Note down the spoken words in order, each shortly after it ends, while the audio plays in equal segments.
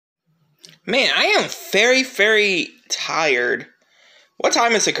Man, I am very, very tired. What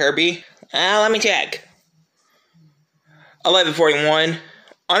time is it, Kirby? Let me check. 11:41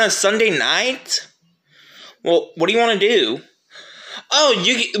 on a Sunday night. Well, what do you want to do? Oh,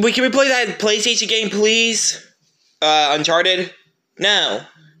 can we play that PlayStation game, please? Uncharted? No.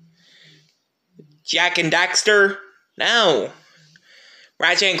 Jack and Daxter? No.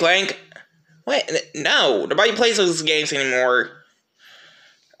 Ratchet and Clank? Wait, no. Nobody plays those games anymore.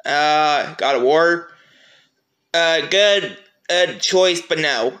 God of War? Good choice, but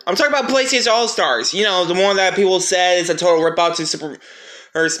no. I'm talking about PlayStation All-Stars. You know, the one that people said is a total ripoff to Super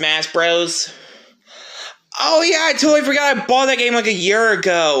Smash Bros. Oh yeah, I totally forgot I bought that game like a year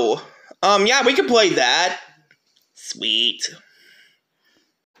ago. Yeah, we can play that. Sweet.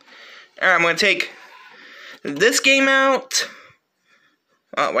 Alright, I'm gonna take this game out.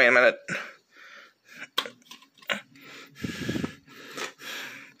 Oh, wait a minute.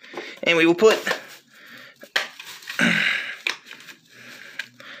 And we will put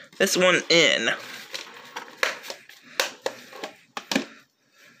this one in.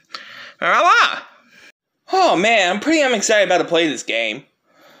 Voila! Oh man, I'm excited about to play this game.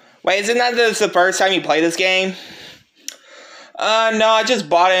 Wait, isn't that the first time you play this game? No, I just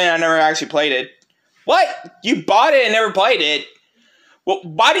bought it and I never actually played it. What? You bought it and never played it? Well,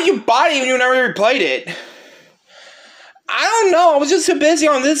 why did you buy it even if you never played it? I don't know, I was just too busy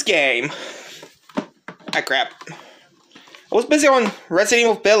on this game. Ah, crap. I was busy on Resident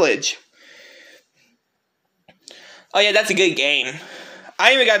Evil Village. Oh yeah, that's a good game.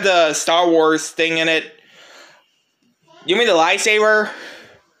 I even got the Star Wars thing in it. You mean the lightsaber?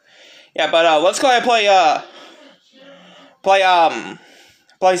 Yeah, but let's go ahead and play P.A.S.B.R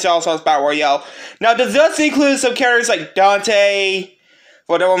Battle Royale. Now, does this include some characters like Dante,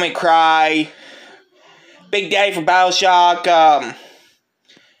 for Devil May Cry, Big Daddy from BioShock,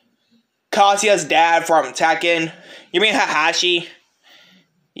 Kazuya's dad from Tekken? You mean Hahashi?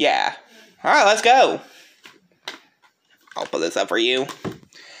 Yeah. Alright, let's go. I'll put this up for you.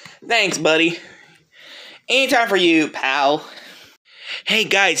 Thanks, buddy. Anytime for you, pal. Hey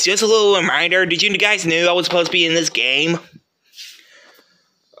guys, just a little reminder. Did you guys know I was supposed to be in this game?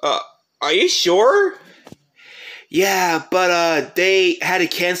 Are you sure? Yeah, but they had to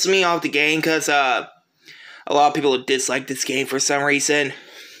cancel me off the game because a lot of people dislike this game for some reason.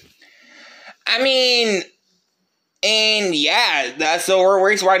 I mean, and yeah, that's the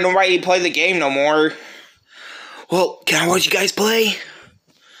reason why nobody plays the game no more. Well, can I watch you guys play?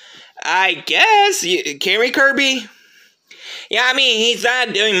 I guess. Can we, Kirby? Yeah, I mean, he's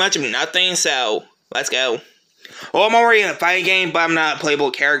not doing much of nothing, so let's go. Well, I'm already in a fighting game, but I'm not a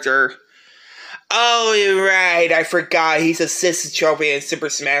playable character. Oh, you're right. I forgot. He's a Assistant Trophy in Super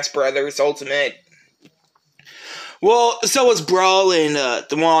Smash Bros. Ultimate. Well, so was Brawl and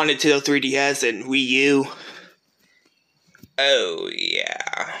the one on Nintendo 3DS and Wii U. Oh,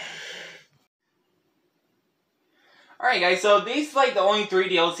 yeah. Alright, guys, so these are like the only 3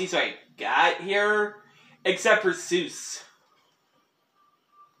 DLCs I got here, except for Seuss.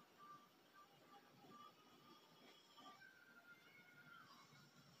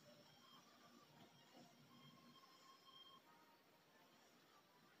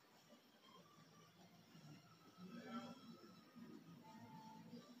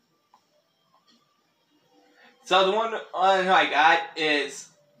 So the one I got is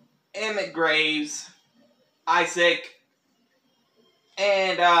Emmett Graves, Isaac,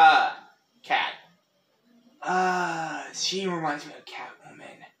 and Cat. She reminds me of Catwoman.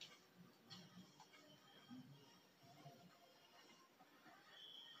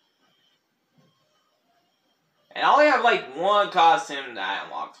 And I only have like one costume that I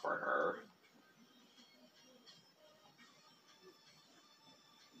unlocked for her.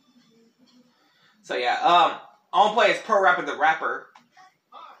 So yeah, I want to play as Pro Rapper the Rapper.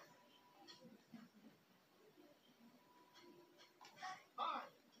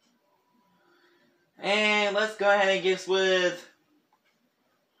 And let's go ahead and get with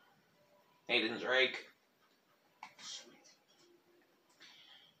Nathan Drake.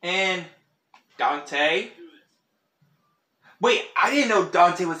 And Dante. Wait, I didn't know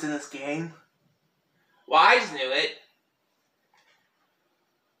Dante was in this game. Well, I just knew it.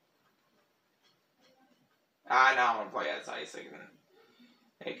 I now want to play as Isaac.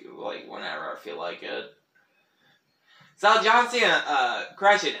 Like, whenever I feel like it. So, John Cena,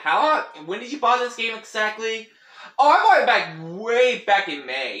 question. When did you buy this game exactly? Oh, I bought it way back in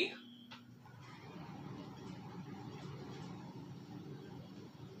May.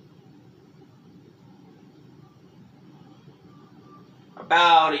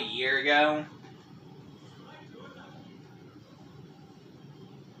 About a year ago.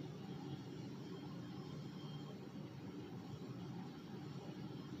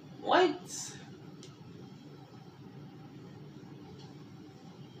 What?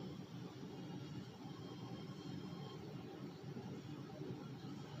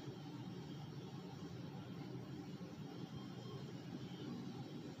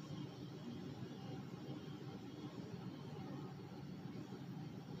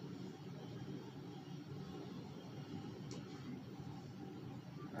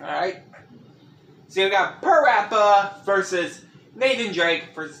 Alright. So we got Per versus Nathan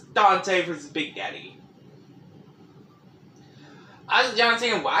Drake versus Dante versus Big Daddy. I was John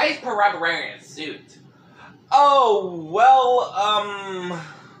saying, why is Per wearing a suit? Oh, well,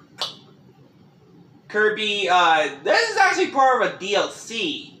 Kirby, this is actually part of a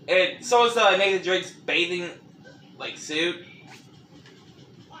DLC. And so is Nathan Drake's bathing, like, suit.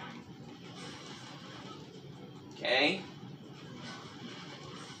 Okay.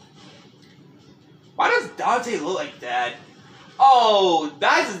 Why does Dante look like that? Oh,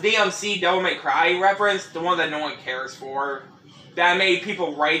 that's his DMC Devil May Cry reference, the one that no one cares for. That made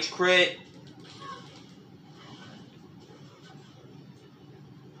people rage quit.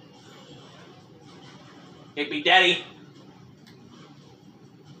 Hey, Big Daddy.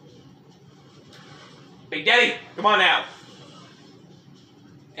 Big Daddy, come on now.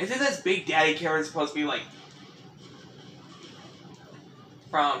 Isn't this Big Daddy character supposed to be like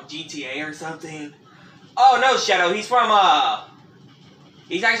from GTA or something? Oh no, Shadow, he's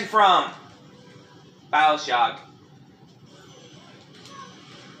actually from BioShock.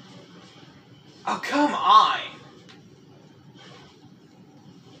 Oh, come on.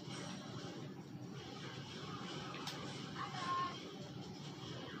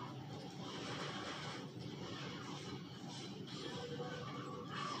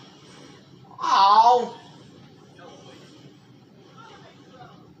 Oh.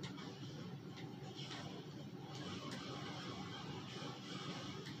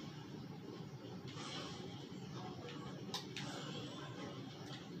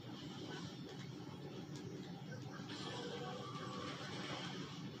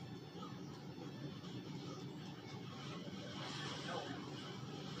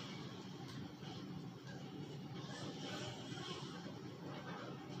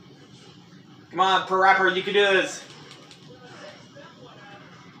 Come on, Per, you can do this.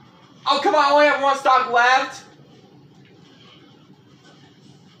 Oh, come on, I only have one stock left.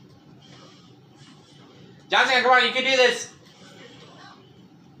 Johnson, come on, you can do this.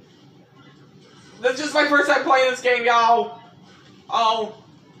 This is just my first time playing this game, y'all. Oh.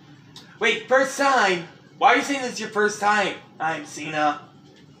 Wait, first time? Why are you saying this is your first time? I'm Cena.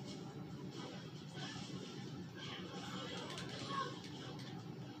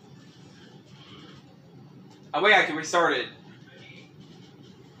 Oh wait, I can restart it.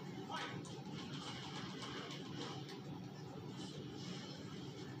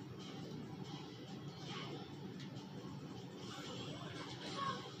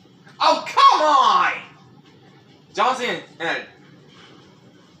 Oh, come on! Johnson,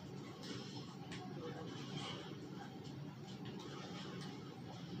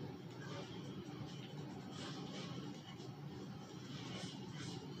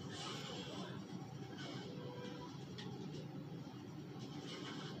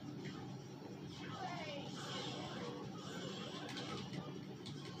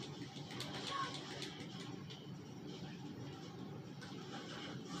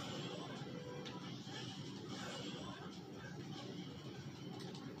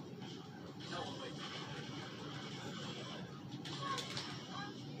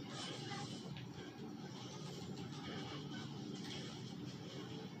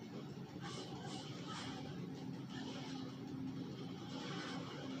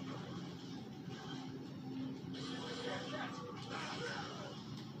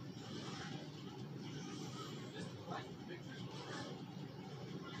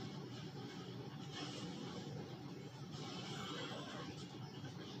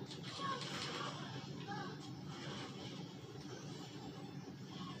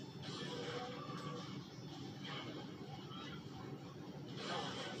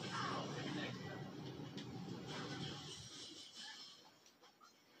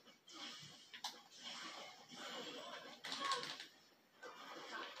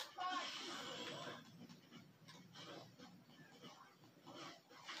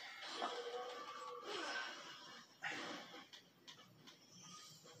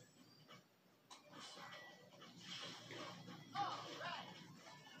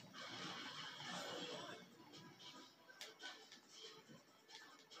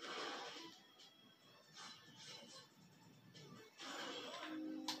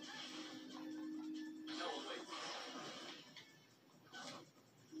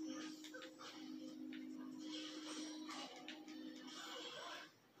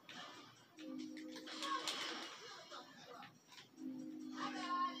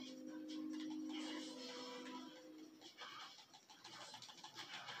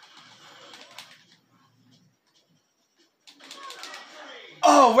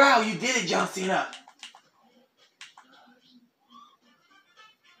 Oh wow, you did it, John Cena.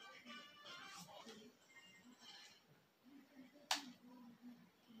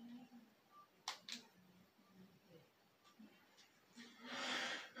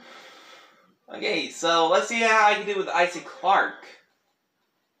 Okay, so let's see how I can do with Isaac Clarke.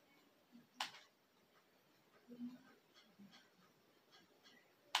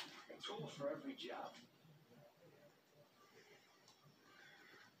 Tool for every job.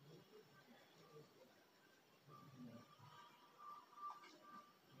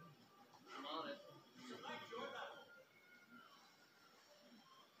 I'm on it.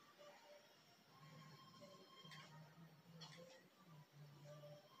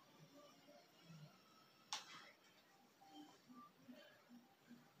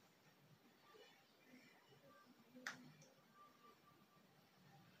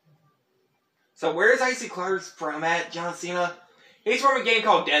 So where's Isaac Clarke from at, John Cena? He's from a game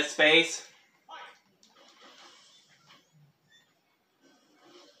called Dead Space.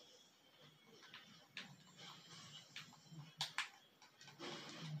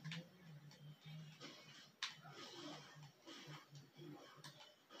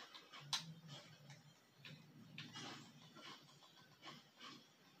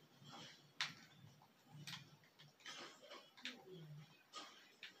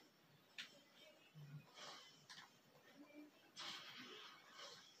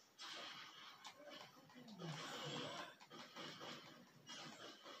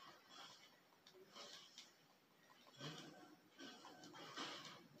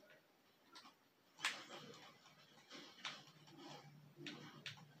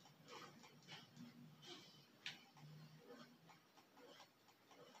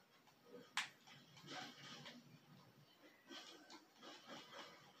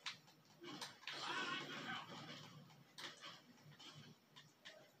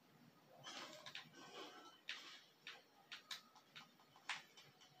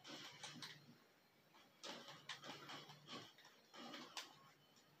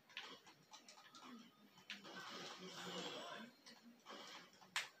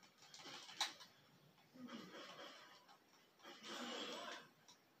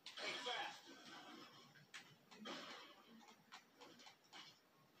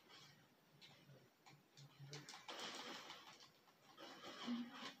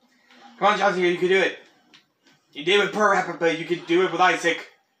 Come on, John Cena, you can do it. You did it with Per Rapper, but you could do it with Isaac.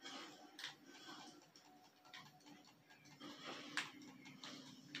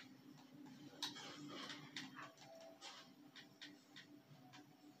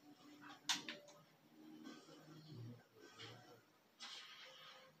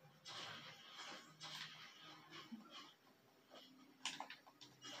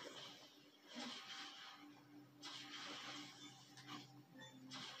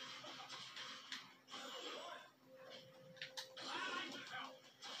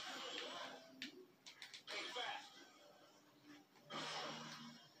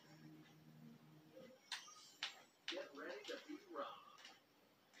 Get ready to be wrong.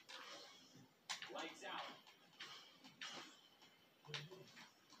 Lights out.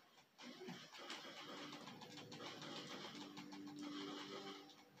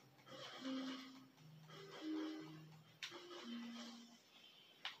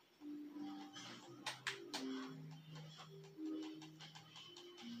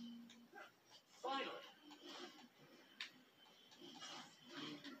 Finally.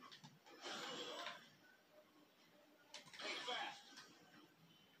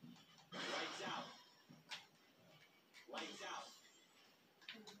 Lights out. Lights out.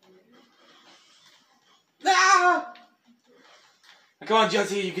 Ah! Come on, John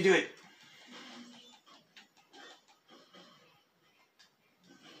Cena, you can do it.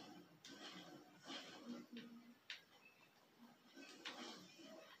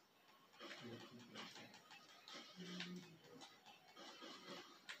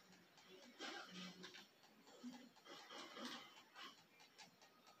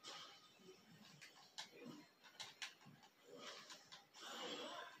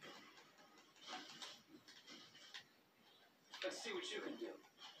 Let's see what you can do.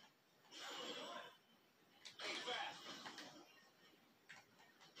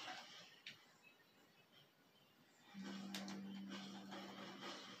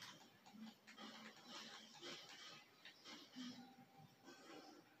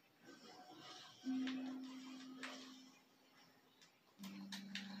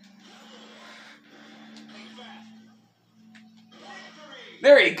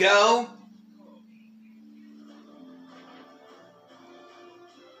 There you go.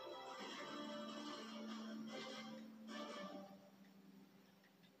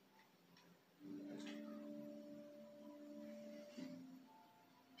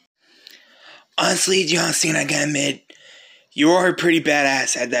 Honestly, John Cena, I gotta admit, you are pretty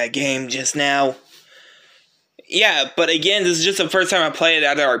badass at that game just now. Yeah, but again, this is just the first time I played it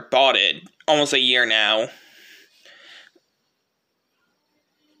after I bought it. Almost a year now.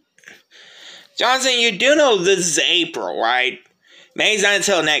 Johnson, you do know this is April, right? May's not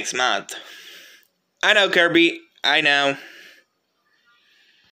until next month. I know, Kirby. I know.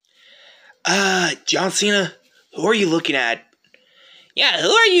 John Cena, who are you looking at? Yeah, who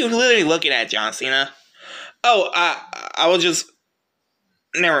are you literally looking at, John Cena? Oh, I was just...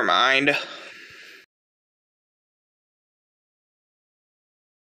 Never mind.